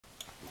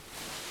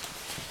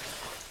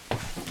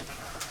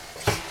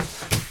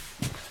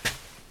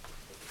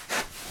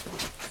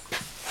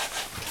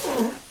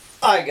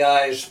Hi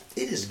guys,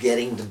 it is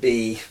getting to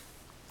be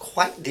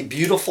quite the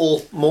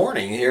beautiful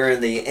morning here in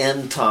the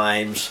end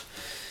times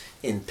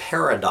in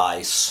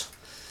paradise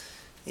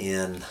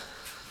in,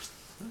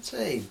 let's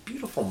say,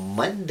 beautiful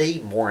Monday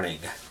morning.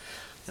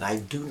 And I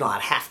do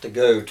not have to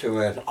go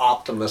to an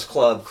Optimist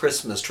Club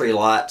Christmas tree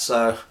lot,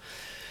 so I'm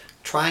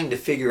trying to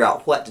figure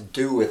out what to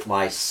do with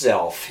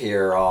myself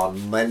here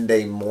on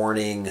Monday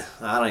morning.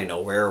 I don't even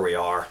know where we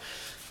are,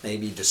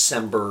 maybe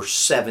December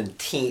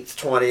 17th,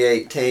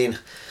 2018.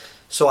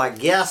 So I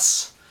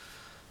guess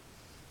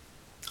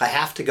I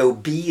have to go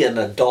be an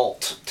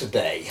adult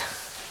today.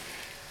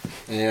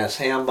 Yes,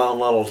 Hambone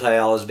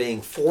Littletail is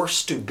being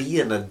forced to be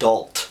an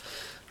adult.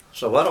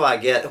 So what do I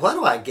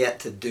get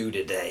to do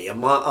today?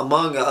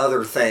 Among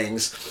other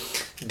things,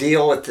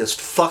 deal with this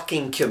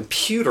fucking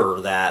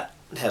computer that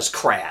has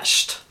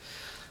crashed.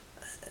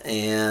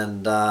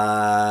 And you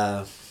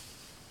know,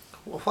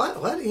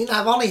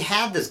 I've only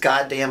had this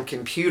goddamn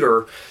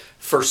computer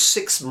for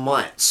 6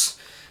 months.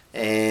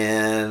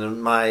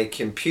 And my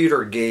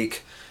computer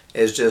geek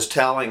is just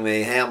telling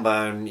me,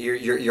 Hambone,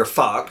 you're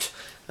fucked.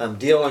 I'm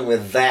dealing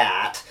with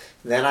that.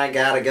 Then I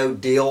gotta go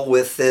deal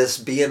with this,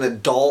 be an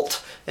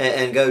adult,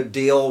 and go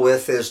deal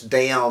with this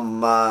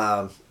damn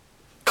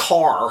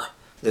car,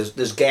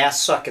 this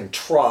gas-sucking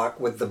truck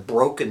with the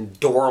broken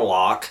door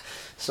lock,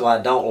 so I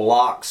don't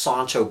lock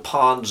Sancho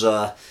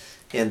Panza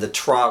in the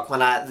truck. When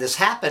this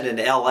happened in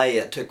LA,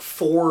 it took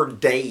 4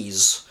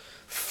 days.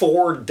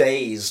 4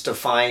 days to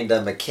find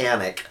a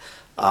mechanic,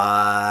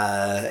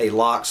 a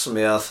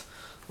locksmith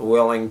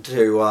willing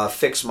to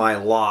fix my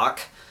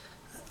lock.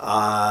 So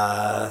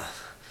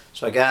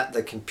I got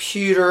the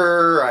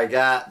computer, I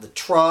got the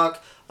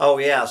truck. Oh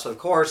yes, of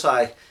course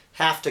I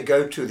have to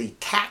go to the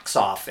tax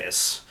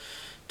office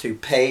to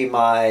pay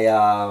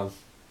my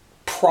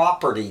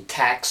property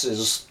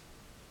taxes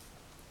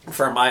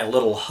for my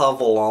little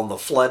hovel on the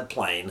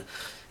floodplain.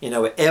 You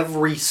know,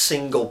 every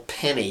single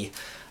penny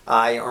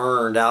I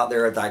earned out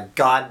there at that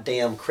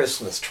goddamn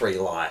Christmas tree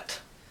lot.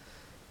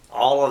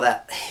 All of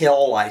that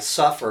hell I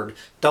suffered,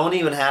 don't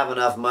even have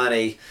enough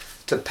money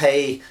to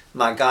pay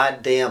my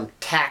goddamn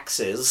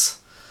taxes.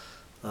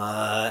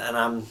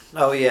 And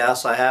oh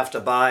yes, I have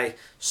to buy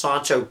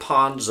Sancho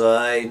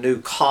Panza a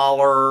new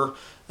collar,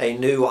 a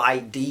new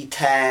ID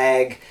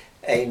tag,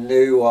 a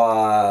new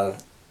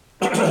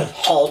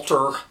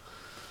halter.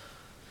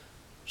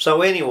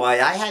 So anyway,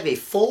 I have a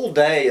full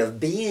day of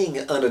being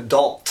an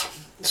adult.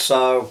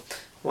 So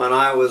when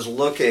I was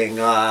looking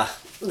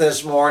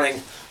this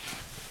morning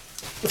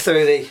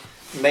through the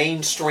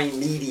mainstream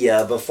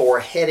media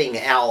before heading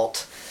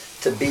out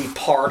to be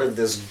part of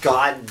this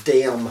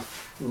goddamn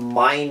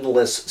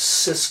mindless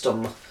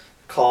system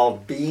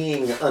called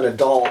being an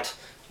adult,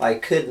 I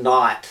could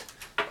not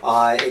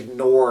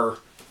ignore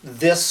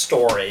this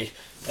story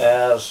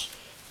as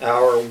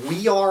our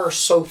 "We Are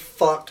So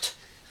Fucked"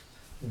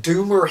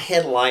 Doomer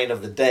headline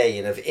of the day.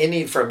 And if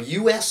any, from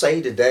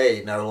USA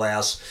Today no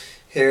less,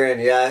 here in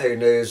Yahoo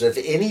News, if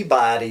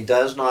anybody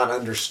does not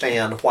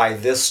understand why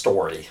this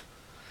story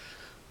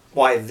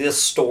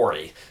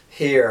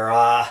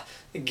here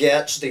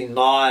gets the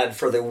nod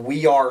for the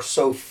 "We Are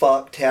So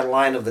Fucked"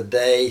 headline of the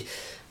day,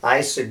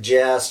 I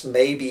suggest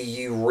maybe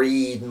you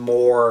read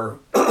more,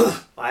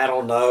 I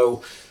don't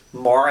know,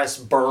 Morris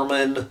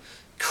Berman,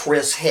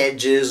 Chris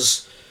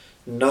Hedges,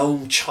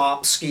 Noam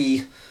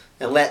Chomsky,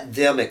 and let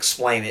them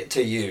explain it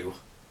to you.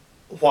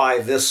 Why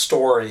this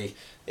story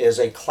is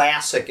a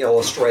classic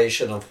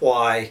illustration of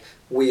why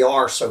we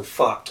are so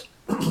fucked.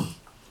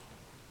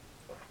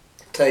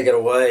 Take it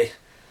away.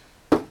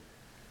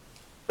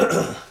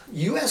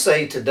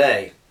 USA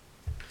Today.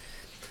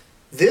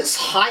 This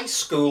high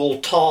school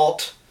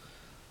taught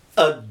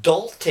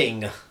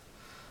adulting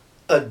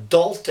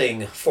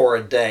for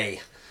a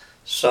day.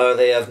 So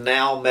they have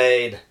now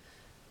made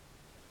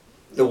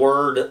the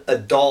word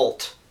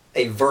adult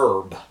a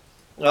verb.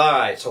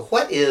 Alright, so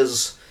what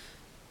is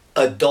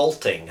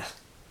adulting?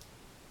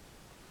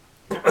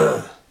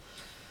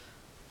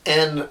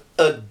 An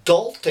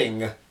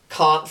adulting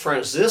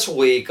conference this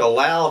week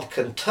allowed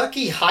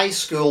Kentucky high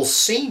school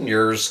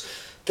seniors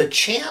the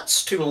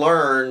chance to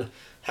learn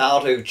how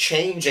to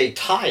change a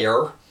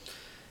tire,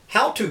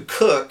 how to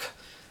cook,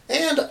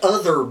 and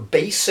other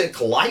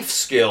basic life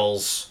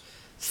skills.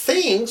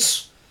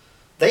 Things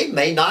they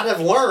may not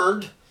have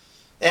learned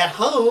at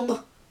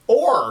home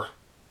or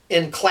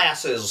in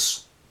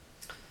classes.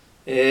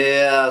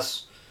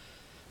 Yes.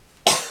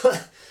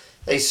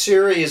 A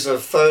series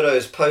of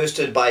photos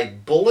posted by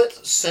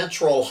Bullitt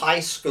Central High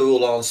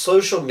School on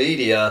social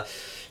media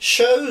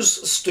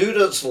shows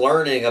students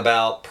learning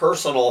about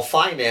personal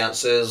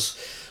finances,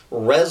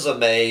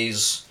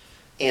 resumes,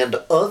 and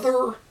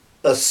other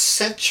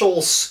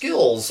essential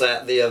skills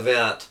at the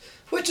event,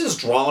 which has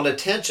drawn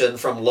attention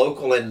from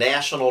local and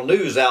national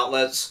news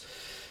outlets.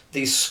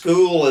 The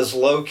school is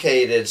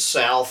located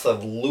south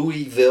of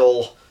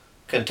Louisville,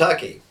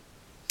 Kentucky.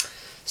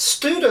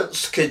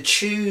 Students could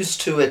choose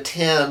to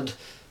attend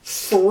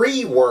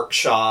 3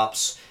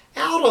 workshops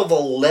out of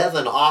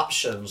 11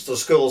 options, the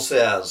school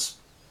says.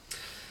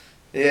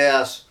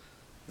 Yes,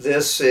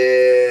 This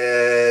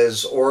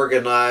is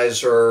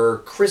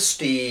organizer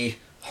Christy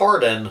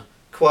Harden.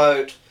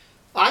 Quote,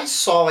 I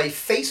saw a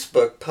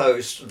Facebook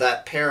post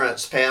that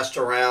parents passed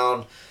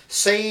around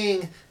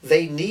saying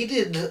they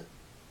needed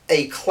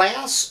a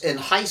class in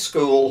high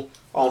school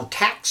on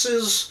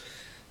taxes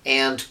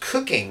and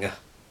cooking.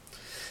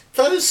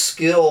 Those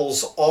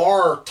skills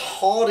are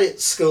taught at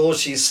school,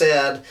 she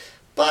said,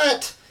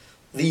 but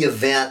the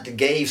event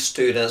gave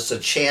students a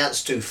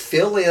chance to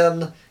fill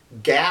in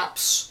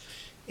gaps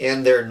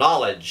in their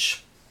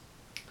knowledge.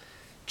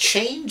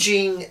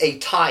 Changing a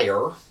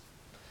tire,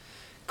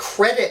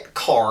 credit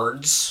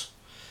cards,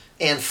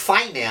 and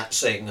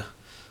financing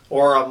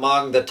were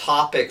among the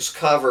topics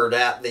covered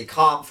at the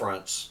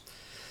conference.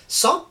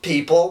 Some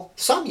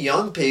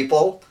young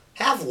people,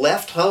 have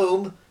left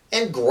home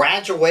and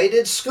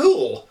graduated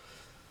school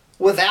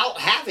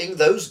without having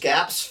those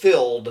gaps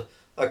filled,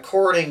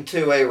 according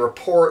to a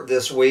report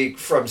this week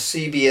from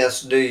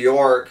CBS New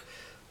York,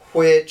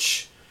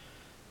 which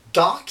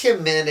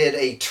documented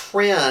a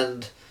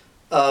trend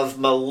of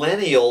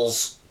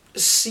millennials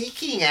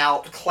seeking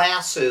out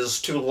classes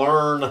to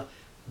learn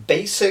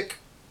basic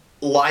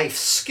life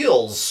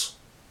skills.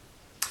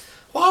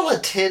 While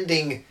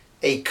attending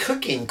a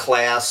cooking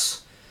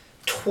class,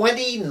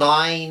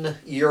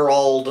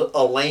 29-year-old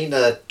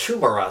Elena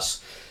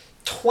Tumaras,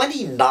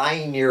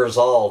 29 years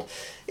old.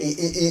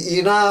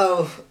 You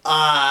know,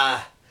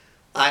 I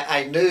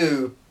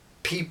knew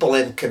people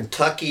in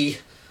Kentucky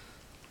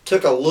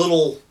took a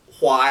little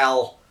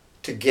while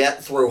to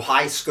get through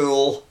high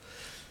school.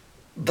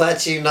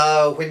 But you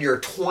know, when you're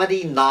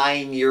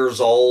 29 years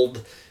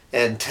old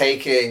and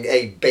taking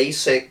a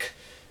basic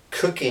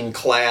cooking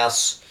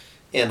class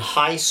in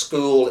high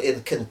school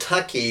in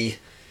Kentucky,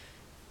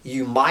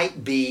 you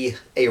might be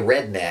a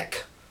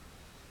redneck.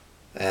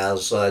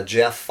 As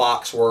Jeff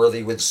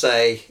Foxworthy would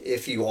say,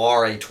 if you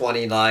are a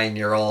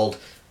 29-year-old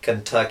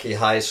Kentucky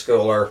high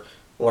schooler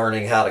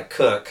learning how to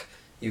cook,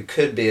 you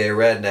could be a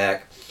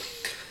redneck.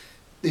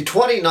 The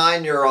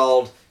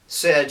 29-year-old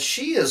said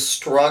she is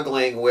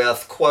struggling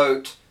with,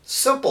 quote,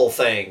 simple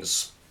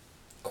things.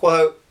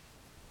 Quote,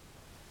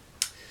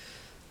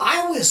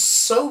 I was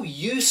so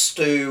used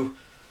to,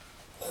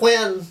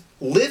 when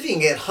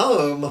living at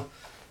home,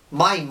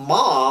 my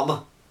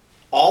mom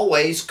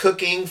always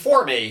cooking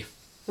for me.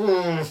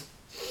 Do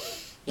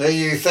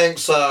you think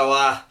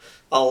so,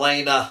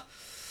 Elena?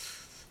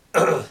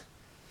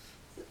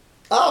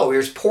 Oh,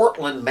 here's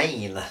Portland,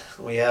 Maine.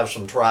 We have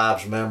some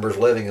tribes members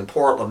living in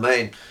Portland,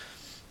 Maine.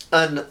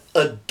 An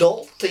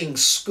adulting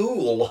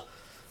school.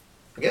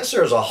 I guess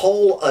there's a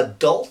whole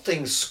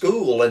adulting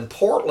school in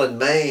Portland,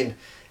 Maine,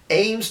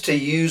 aims to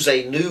use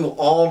a new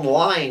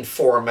online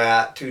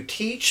format to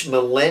teach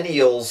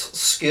millennials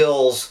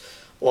skills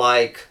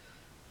like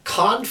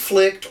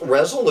conflict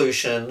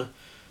resolution,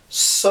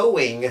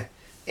 sewing,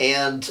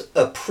 and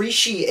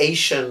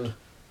appreciation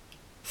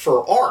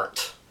for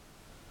art.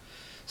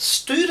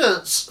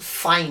 Students'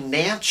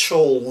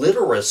 financial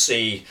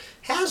literacy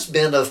has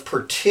been of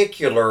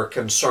particular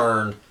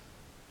concern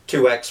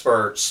to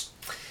experts.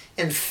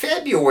 In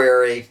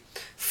February,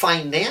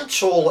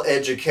 financial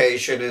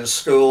education in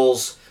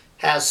schools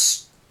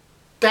has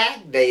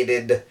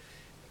stagnated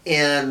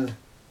in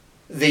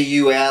the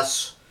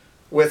U.S.,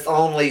 with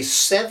only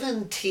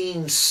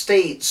 17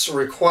 states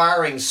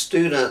requiring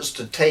students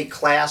to take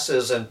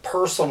classes in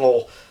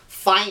personal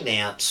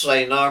finance,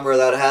 a number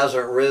that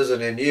hasn't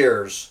risen in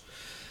years.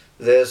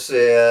 This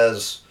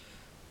is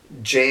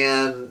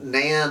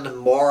Nan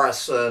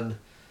Morrison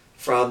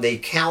from the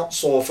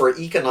Council for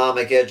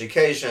Economic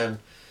Education.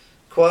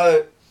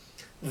 Quote,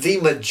 the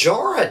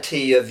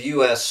majority of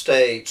U.S.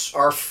 states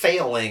are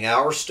failing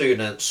our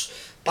students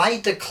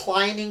by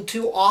declining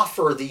to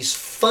offer these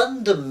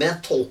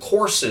fundamental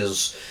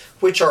courses,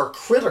 which are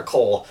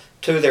critical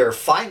to their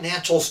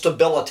financial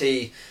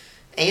stability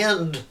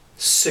and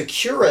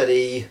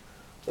security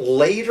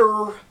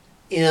later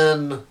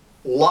in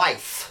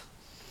life.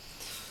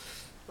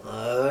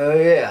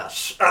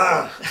 Yes.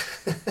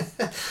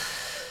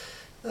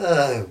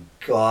 Oh,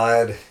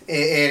 God.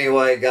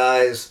 Anyway,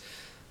 guys,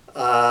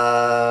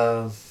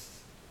 I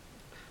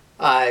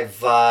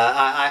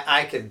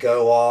could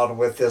go on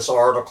with this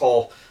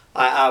article.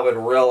 I would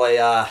really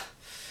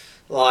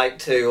like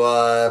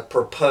to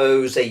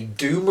propose a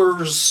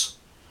Doomer's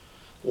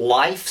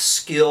life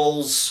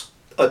skills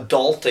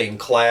adulting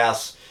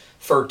class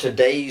for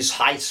today's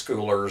high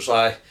schoolers.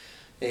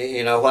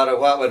 You know,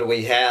 what would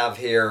we have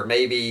here?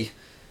 Maybe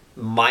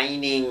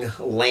mining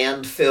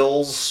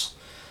landfills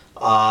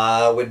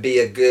would be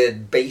a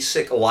good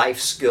basic life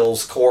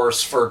skills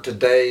course for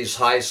today's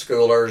high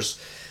schoolers.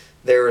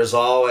 There is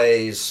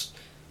always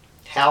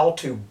how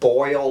to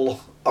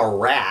boil a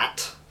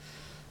rat,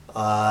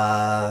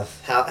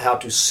 how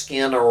to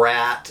skin a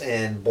rat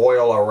and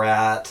boil a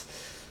rat,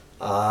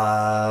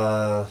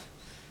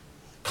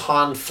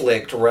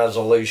 conflict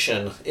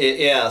resolution.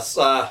 Yes,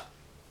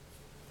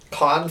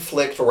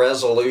 conflict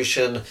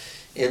resolution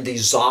in the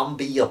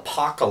zombie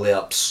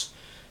apocalypse.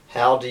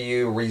 How do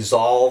you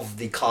resolve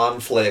the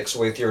conflicts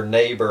with your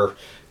neighbor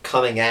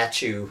coming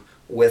at you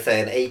with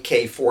an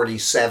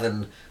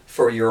AK-47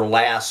 for your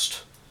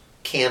last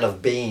can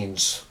of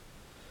beans.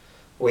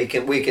 We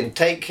can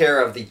take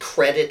care of the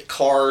credit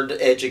card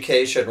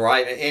education,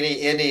 right?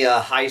 Any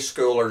high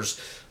schoolers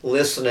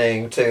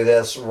listening to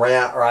this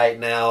rant right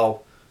now,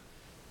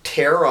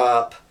 tear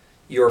up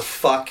your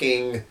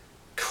fucking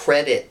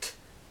credit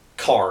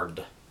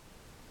card.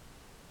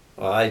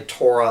 I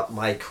tore up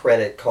my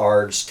credit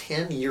cards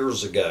 10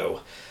 years ago.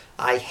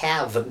 I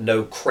have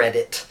no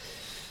credit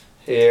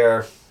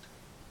here.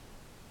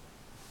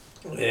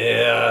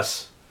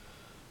 Yes.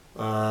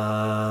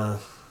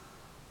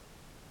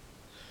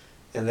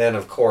 And then,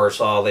 of course,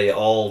 all the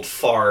old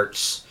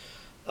farts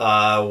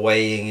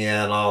weighing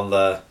in on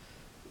the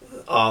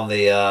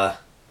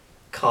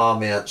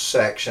comment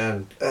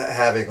section,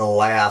 having a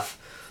laugh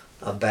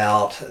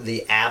about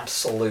the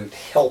absolute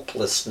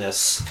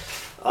helplessness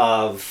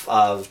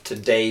of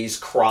today's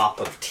crop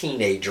of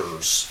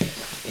teenagers.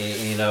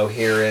 You know,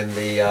 here in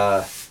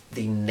the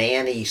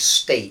nanny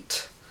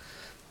state.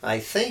 I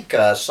think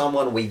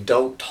someone we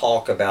don't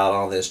talk about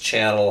on this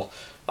channel.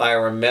 I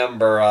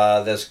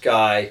remember this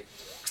guy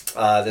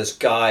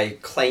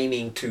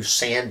claiming to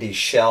Sandy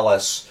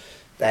Shellis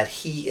that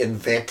he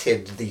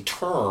invented the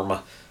term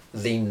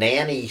the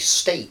nanny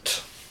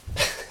state.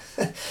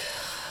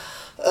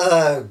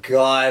 Oh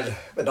God,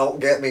 but don't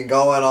get me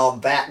going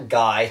on that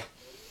guy.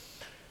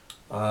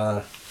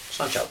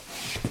 Sancho.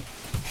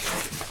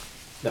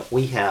 But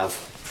we have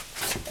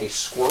a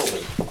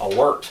squirrely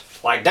alert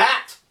like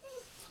that.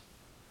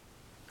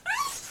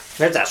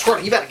 There's that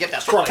swirly. You better get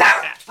that swirly.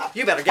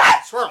 You better get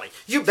that swirly.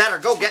 You better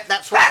go get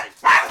that swirly.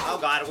 Oh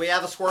God, we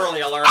have a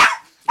squirrely alert.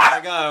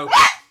 Gotta go.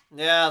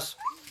 Yes.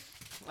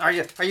 Are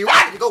you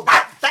ready to go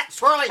get that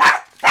swirly?